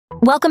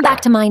Welcome back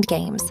to Mind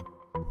Games.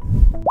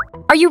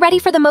 Are you ready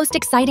for the most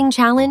exciting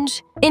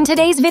challenge? In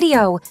today's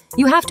video,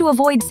 you have to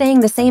avoid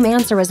saying the same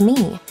answer as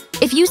me.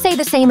 If you say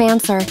the same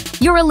answer,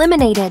 you're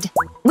eliminated.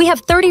 We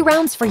have 30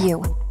 rounds for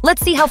you.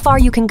 Let's see how far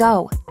you can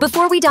go.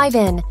 Before we dive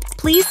in,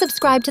 please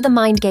subscribe to the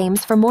Mind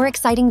Games for more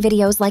exciting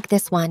videos like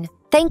this one.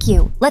 Thank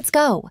you. Let's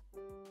go.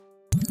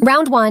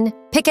 Round 1.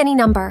 Pick any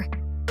number.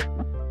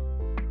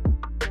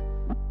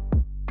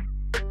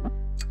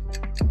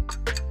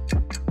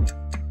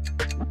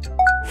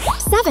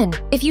 7.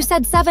 If you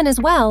said 7 as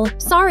well,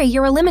 sorry,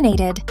 you're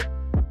eliminated.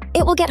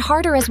 It will get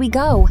harder as we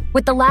go,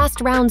 with the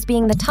last rounds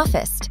being the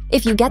toughest,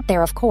 if you get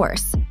there, of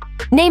course.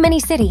 Name any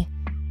city.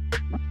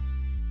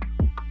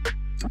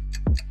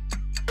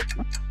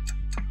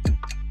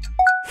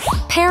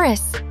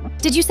 Paris.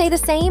 Did you say the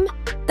same?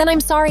 Then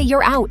I'm sorry,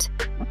 you're out.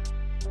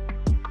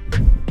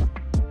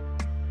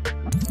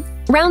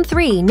 Round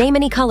 3. Name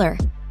any color.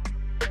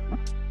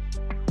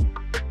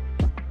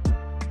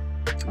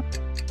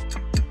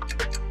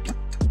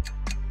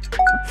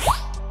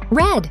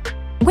 Red.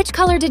 Which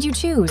color did you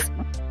choose?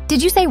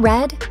 Did you say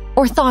red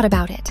or thought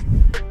about it?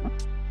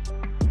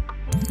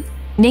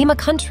 Name a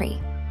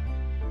country.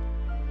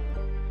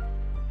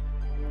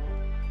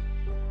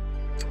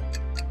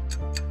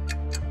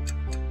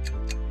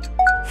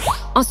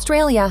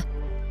 Australia.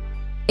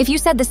 If you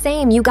said the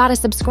same, you gotta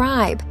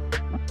subscribe.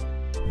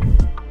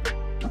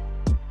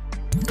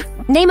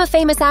 Name a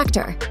famous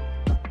actor.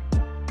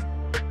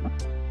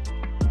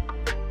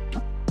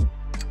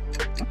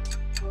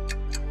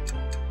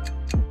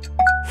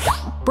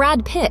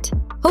 Brad Pitt.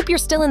 Hope you're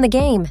still in the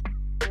game.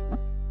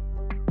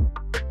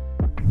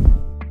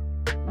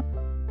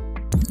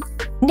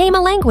 Name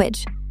a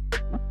language.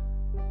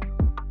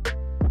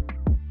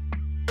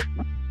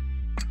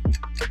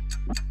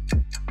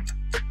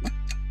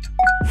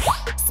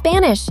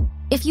 Spanish.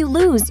 If you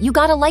lose, you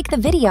gotta like the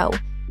video.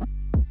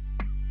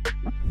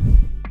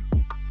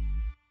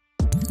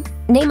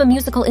 Name a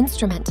musical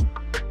instrument.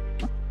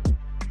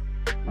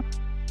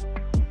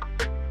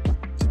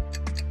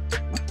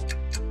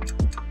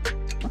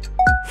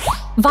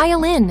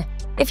 Violin.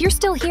 If you're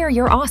still here,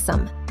 you're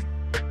awesome.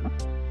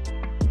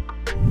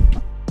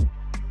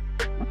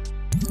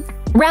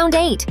 Round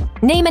 8.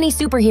 Name any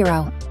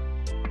superhero.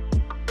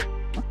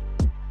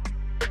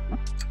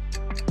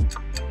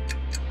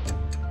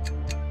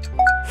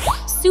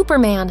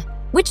 Superman.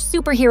 Which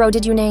superhero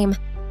did you name?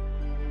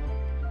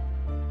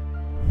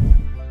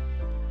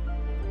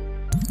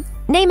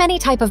 Name any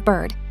type of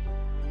bird.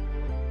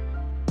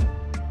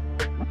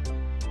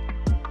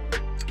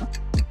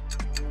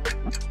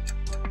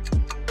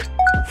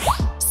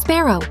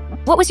 Sparrow.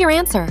 What was your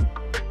answer?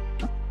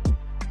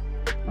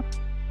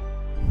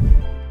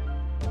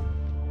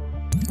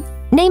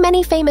 Name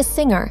any famous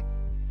singer.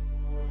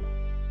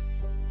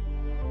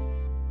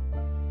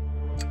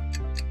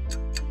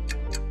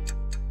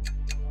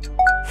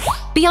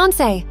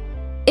 Beyoncé.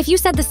 If you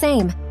said the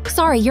same,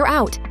 sorry, you're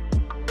out.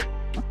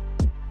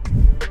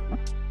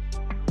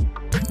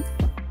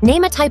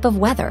 Name a type of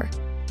weather.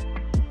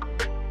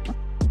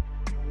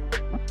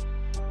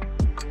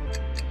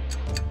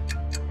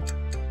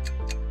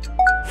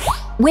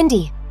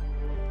 Windy.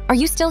 Are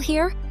you still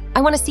here?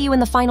 I want to see you in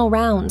the final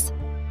rounds.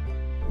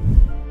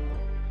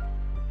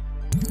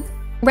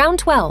 Round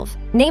 12.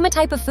 Name a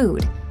type of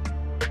food.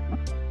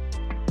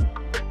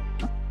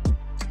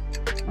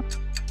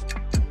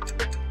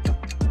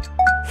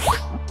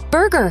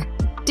 Burger.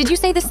 Did you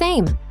say the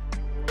same?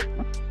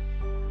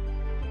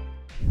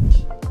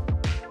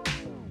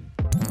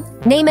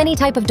 Name any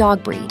type of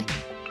dog breed.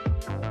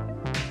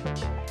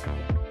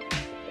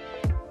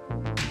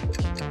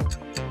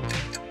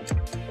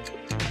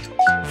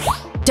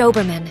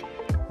 Doberman.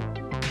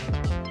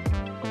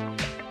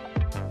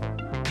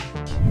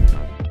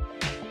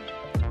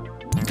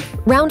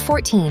 Round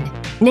 14.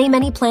 Name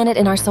any planet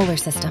in our solar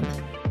system.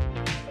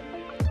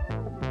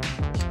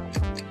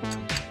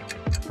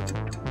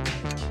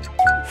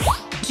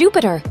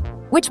 Jupiter.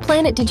 Which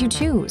planet did you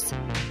choose?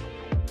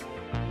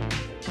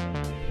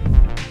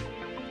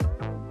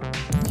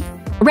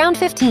 Round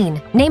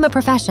 15. Name a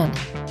profession.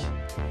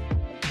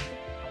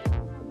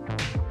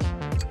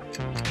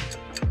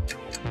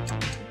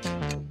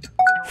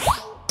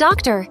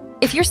 Doctor.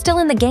 If you're still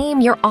in the game,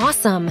 you're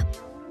awesome.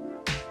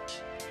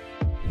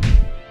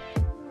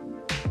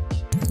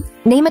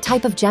 Name a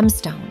type of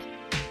gemstone.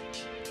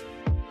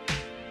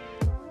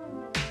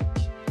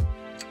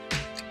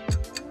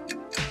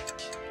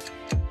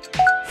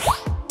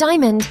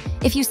 Diamond.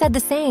 If you said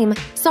the same,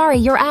 sorry,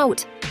 you're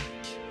out.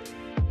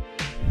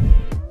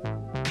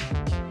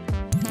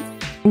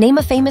 Name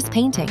a famous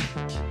painting.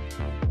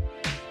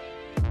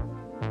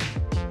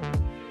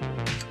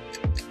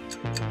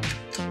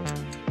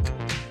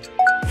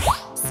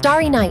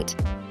 Starry Night.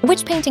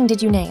 Which painting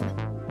did you name?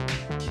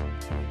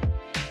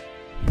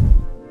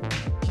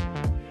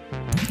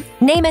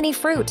 Name any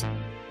fruit.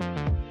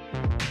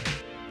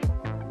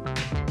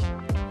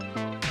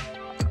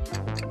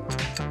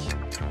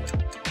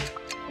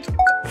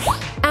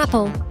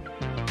 Apple.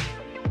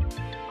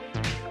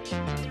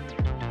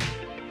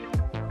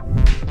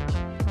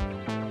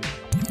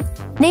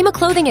 Name a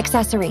clothing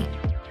accessory.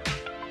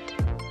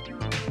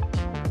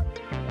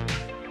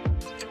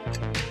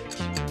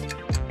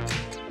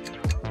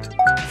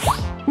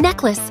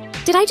 Necklace.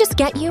 Did I just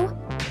get you?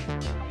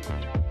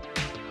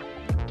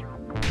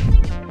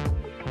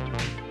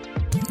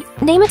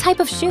 Name a type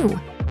of shoe.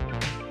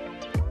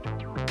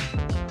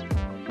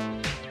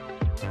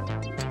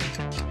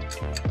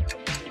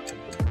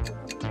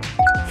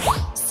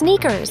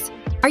 Sneakers.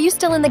 Are you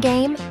still in the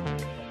game?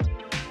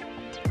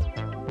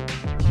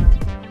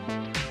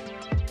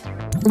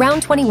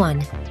 Round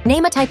 21.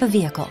 Name a type of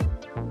vehicle.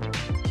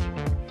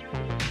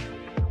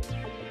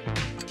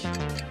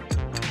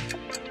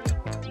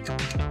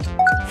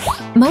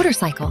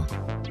 Motorcycle.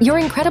 You're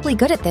incredibly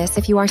good at this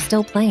if you are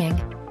still playing.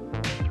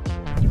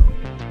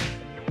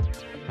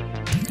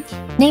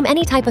 Name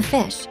any type of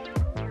fish.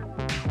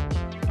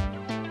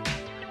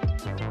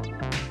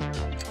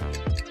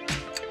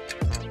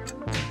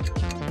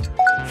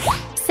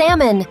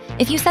 Salmon.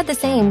 If you said the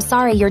same,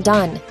 sorry, you're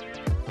done.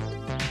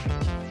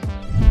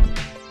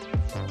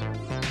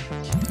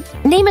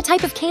 Name a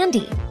type of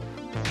candy.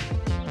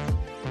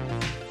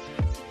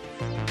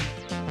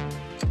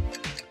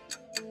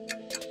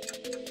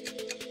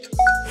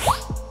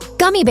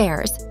 Gummy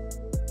bears.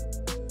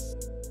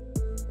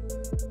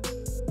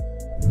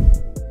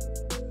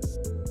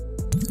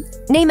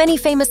 Name any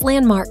famous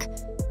landmark.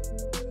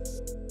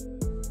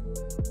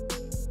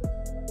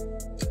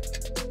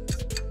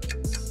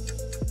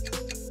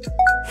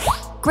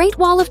 Great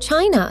Wall of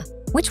China.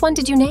 Which one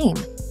did you name?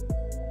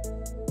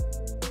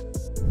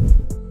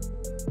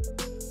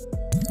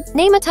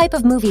 Name a type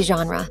of movie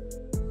genre.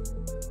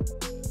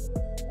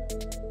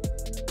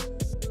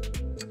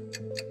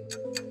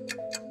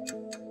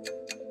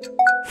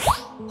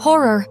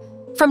 Horror.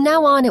 From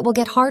now on, it will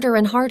get harder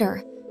and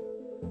harder.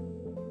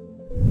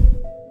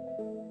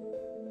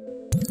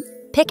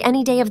 Pick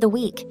any day of the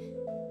week.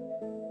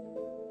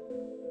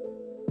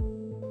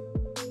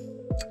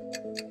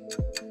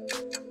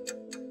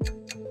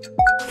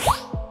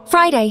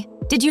 Friday.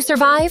 Did you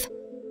survive?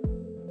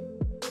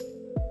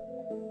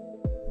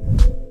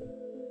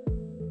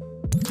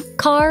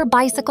 Car,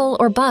 bicycle,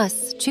 or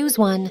bus? Choose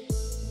one.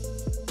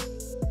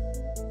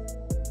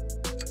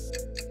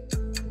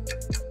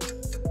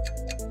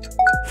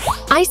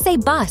 I say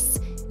bus.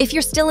 If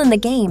you're still in the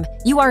game,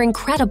 you are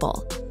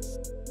incredible.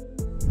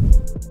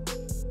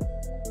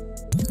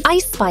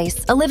 Ice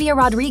Spice, Olivia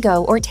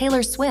Rodrigo, or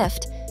Taylor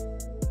Swift?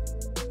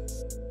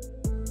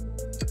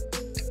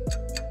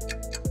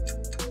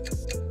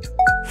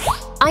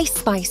 Ice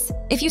Spice.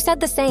 If you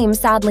said the same,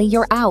 sadly,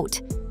 you're out.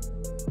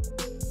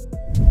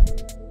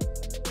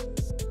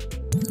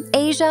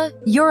 Asia,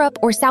 Europe,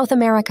 or South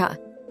America?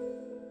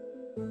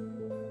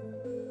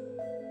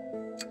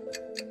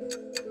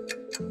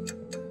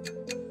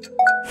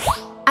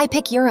 I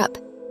pick Europe.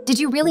 Did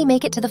you really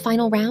make it to the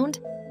final round?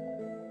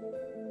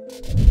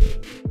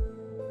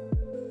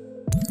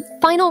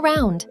 Final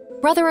round.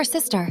 Brother or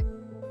sister?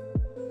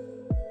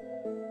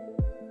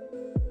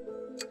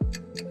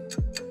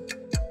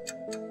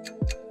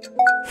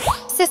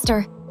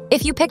 Sister.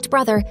 If you picked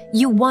brother,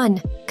 you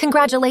won.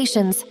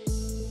 Congratulations.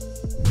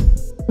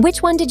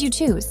 Which one did you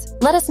choose?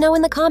 Let us know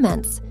in the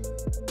comments.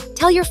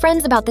 Tell your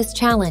friends about this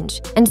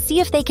challenge and see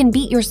if they can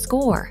beat your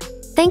score.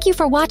 Thank you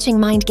for watching,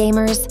 Mind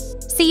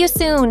Gamers. See you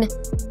soon!